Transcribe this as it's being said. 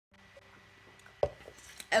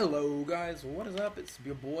Hello guys, what is up? It's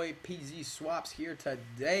your boy PzSwapz here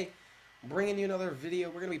today, bringing you another video.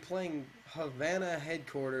 We're going to be playing Havana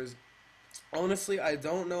Headquarters. Honestly, I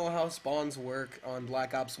don't know how spawns work on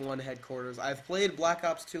Black Ops 1 Headquarters. I've played Black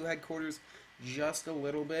Ops 2 Headquarters just a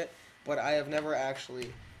little bit, but I have never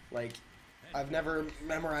actually, I've never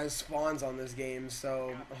memorized spawns on this game,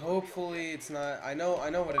 so hopefully it's not, I know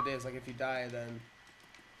what it is. Like, if you die, then,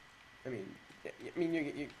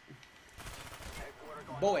 you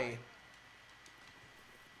boy,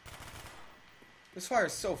 this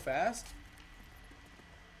fires so fast.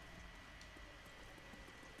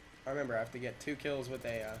 I remember I have to get 2 kills with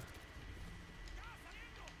a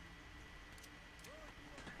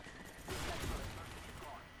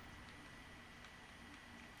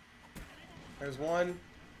there's one.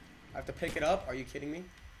 I have to pick it up. Are you kidding me?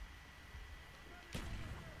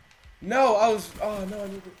 No, oh no,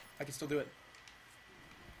 I can still do it.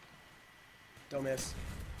 Don't miss.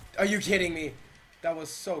 Are you kidding me? That was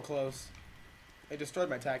so close. They destroyed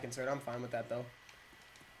my tac insert. I'm fine with that, though.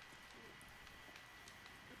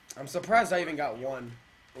 I'm surprised I even got one.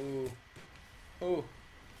 Ooh. Ooh.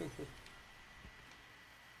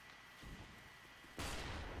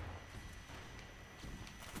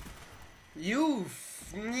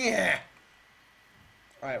 Yeah.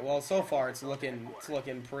 Alright, well, so far it's looking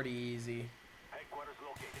pretty easy.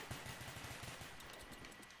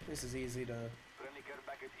 This is easy to...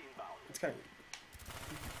 It's kind of...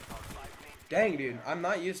 Dang, dude, I'm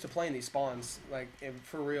not used to playing these spawns. Like,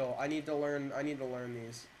 for real, I need to learn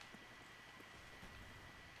these.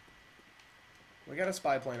 We got a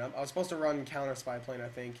spy plane up. I was supposed to run counter spy plane, I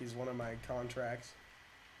think. He's one of my contracts.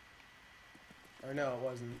 Or no, it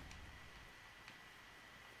wasn't.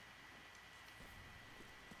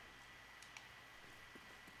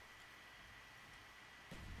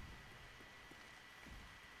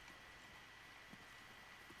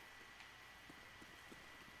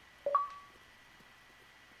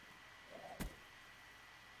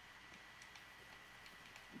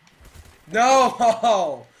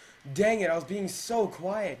 No! Dang it, I was being so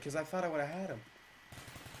quiet because I thought I would have had him.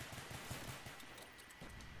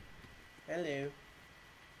 Hello.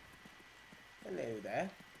 Hello there.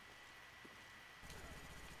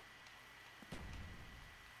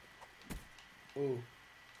 Ooh.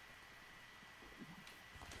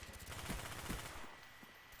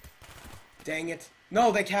 Dang it.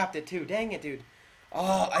 No, they capped it too. Dang it, dude.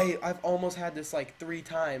 Oh, I've almost had this like 3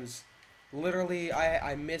 times. Literally,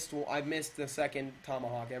 I missed the second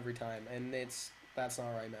Tomahawk every time, and that's not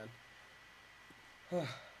right, man.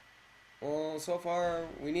 Well, so far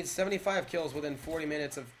we need 75 kills within 40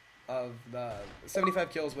 minutes of the 75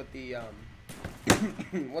 kills with the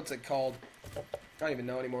what's it called? I don't even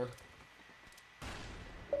know anymore.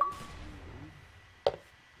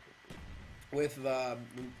 With the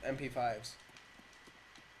MP5s.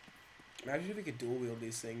 Imagine if we could dual wield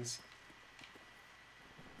these things.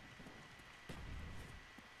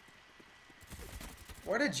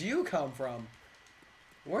 Where did you come from?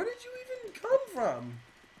 Where did you even come from?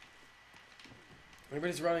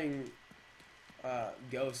 Everybody's running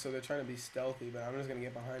Ghost, so they're trying to be stealthy, but I'm just gonna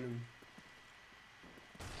get behind them.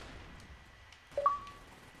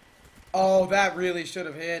 Oh, that really should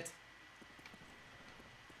have hit.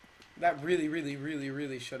 That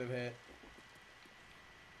really should have hit.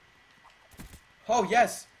 Oh,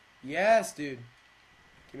 yes! Yes, dude.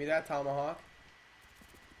 Give me that Tomahawk.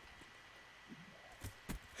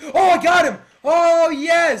 Oh, I got him! Oh,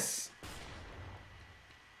 yes!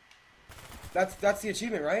 That's the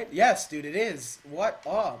achievement, right? Yes, dude, it is. What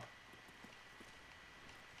up?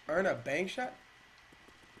 Earn a bank shot?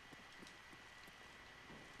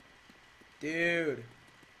 Dude.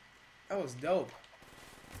 That was dope.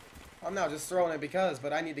 I'm now just throwing it because,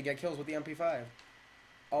 but I need to get kills with the MP5.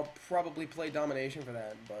 I'll probably play domination for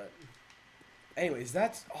that, but... Anyways,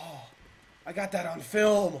 that's... Oh, I got that on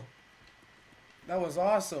film! That was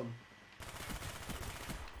awesome.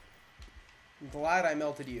 I'm glad I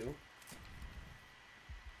melted you.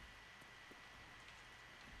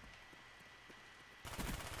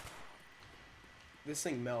 This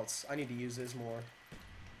thing melts. I need to use this more.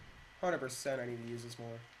 100% I need to use this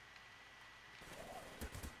more.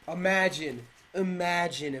 Imagine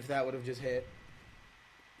if that would have just hit.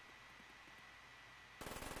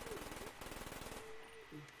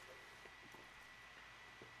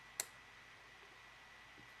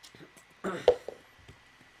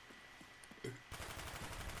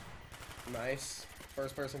 Nice.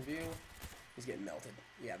 First person view. He's getting melted.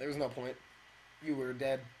 Yeah, there's no point. You were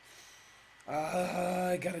dead.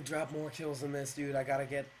 I gotta drop more kills than this, dude. I gotta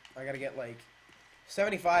get like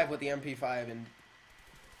 75 with the MP5 and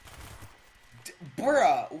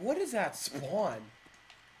Bruh, what is that spawn?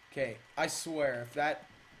 Okay, I swear,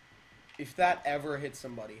 if that ever hits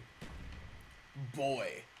somebody,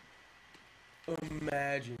 boy,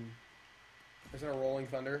 imagine. Is that a rolling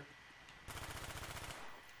thunder?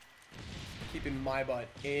 Keeping my butt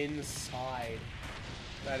inside.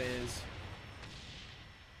 That is.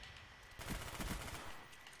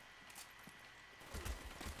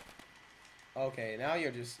 Okay, now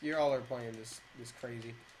you're all are playing just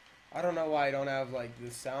crazy. I don't know why I don't have like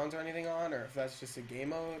the sounds or anything on, or if that's just a game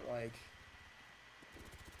mode. Like,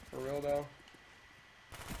 for real though.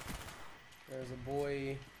 There's a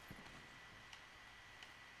boy.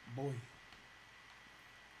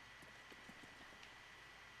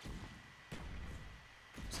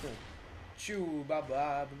 Just gonna chew ba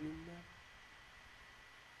ba.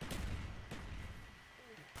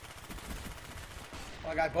 Oh,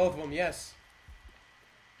 I got both of them. Yes.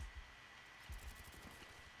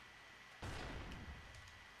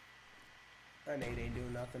 That nade ain't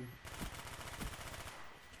doing nothing.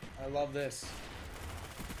 I love this.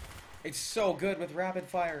 It's so good with rapid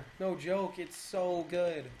fire. No joke, it's so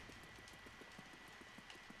good.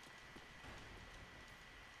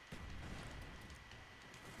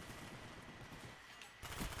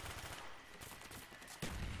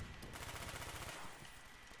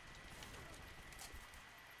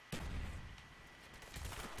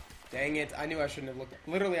 Dang it, I knew I shouldn't have looked.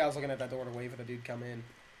 Literally, I was looking at that door to wait for the dude to come in.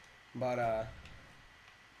 But,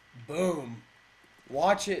 boom.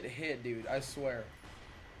 Watch it hit, dude, I swear.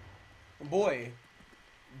 Boy.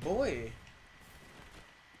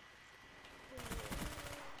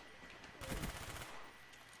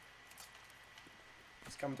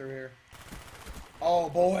 It's coming through here. Oh,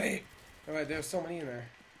 boy. Alright, there's so many in there.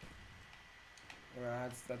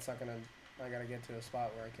 That's not gonna... I gotta get to a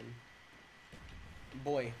spot where I can...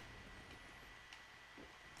 Boy.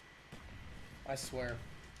 I swear.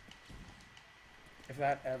 If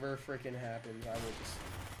that ever freaking happens, I will just...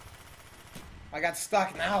 I got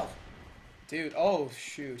stuck now! Dude, oh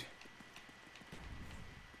shoot.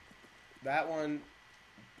 That one...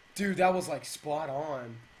 Dude, that was like spot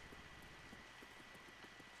on.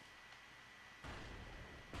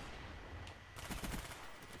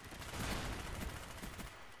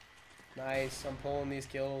 Nice, I'm pulling these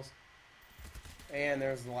kills. And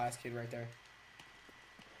there's the last kid right there.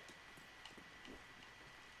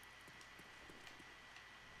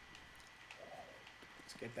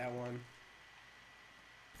 Get that one.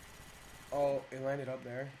 Oh, it landed up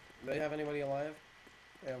there. Do they have anybody alive?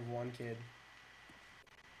 They have one kid.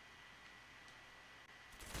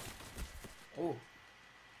 Oh.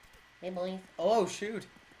 Hey, boy. Oh, shoot.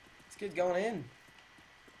 This kid's going in.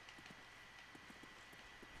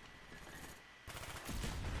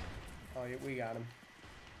 Oh, yeah, we got him.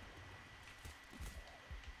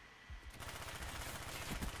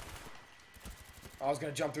 I was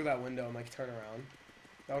gonna jump through that window and, like, turn around.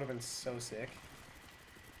 That would have been so sick.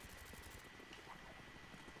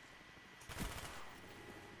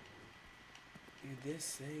 Dude,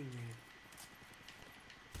 this thing, man.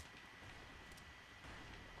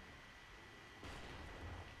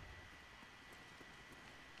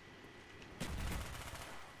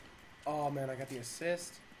 Oh, man, I got the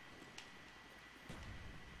assist.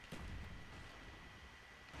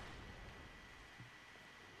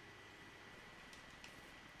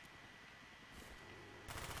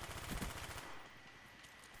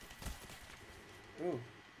 Ooh.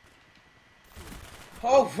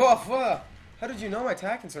 Oh, how did you know my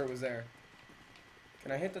tack insert was there?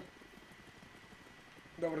 Can I hit the...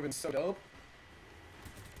 That would have been so dope.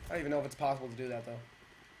 I don't even know if it's possible to do that, though.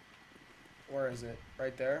 Where is it?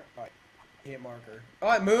 Right there? Oh, hit marker.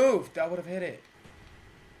 Oh, it moved! That would have hit it.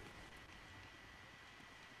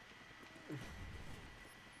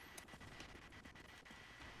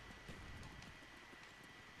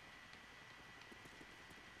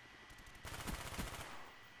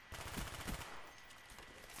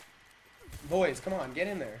 Boys, come on, get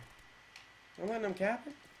in there. We're letting them cap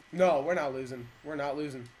it? No, we're not losing. We're not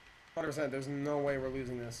losing. 100%. There's no way we're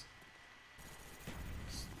losing this.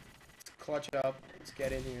 Let's clutch up. Let's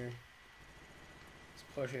get in here. Let's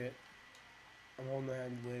push it. I'm holding the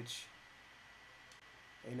head glitch.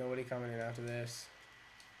 Ain't nobody coming in after this.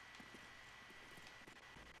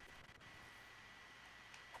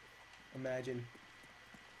 Imagine.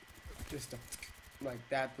 Just a... Like,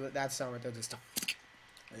 that sound right there, just a...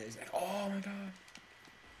 And he's like, oh my god.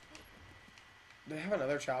 Do they have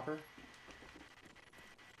another chopper?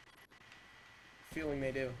 Feeling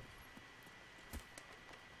they do.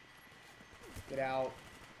 Get out.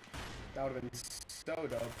 That would have been so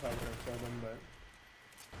dope if I would have killed him, but...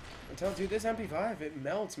 I'm telling you, this MP5, it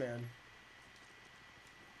melts, man.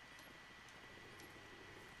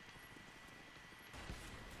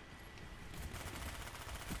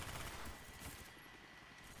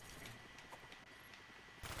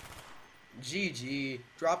 GG.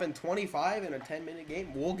 Dropping 25 in a 10-minute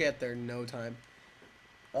game. We'll get there in no time.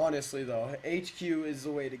 Honestly, though, HQ is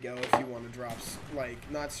the way to go if you want to drop, like,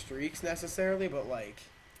 not streaks necessarily, but, like...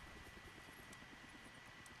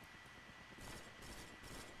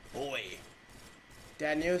 Boy.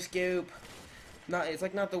 Dad, no scoop. It's,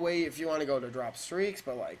 like, not the way if you want to go to drop streaks,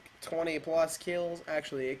 but, like, 20-plus kills.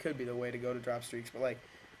 Actually, it could be the way to go to drop streaks, but, like,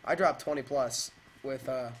 I dropped 20-plus with,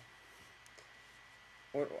 I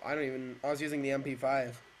was using the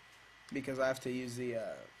MP5 because I have to use the,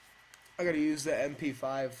 I gotta use the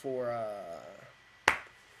MP5 for, I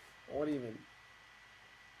don't even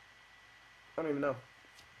know.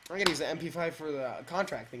 I gotta use the MP5 for the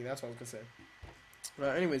contract thing, that's what I was gonna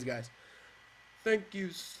say. Anyways, guys, thank you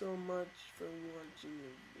so much for watching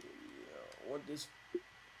the video. What this?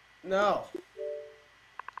 No!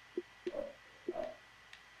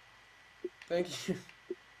 Thank you.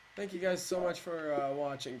 Thank you guys so much for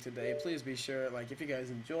watching today. Please be sure, like, if you guys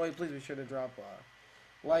enjoyed, please be sure to drop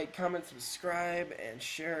a like, comment, subscribe, and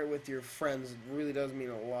share it with your friends. It really does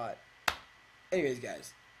mean a lot. Anyways,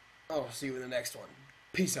 guys, I'll see you in the next one.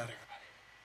 Peace out, everybody.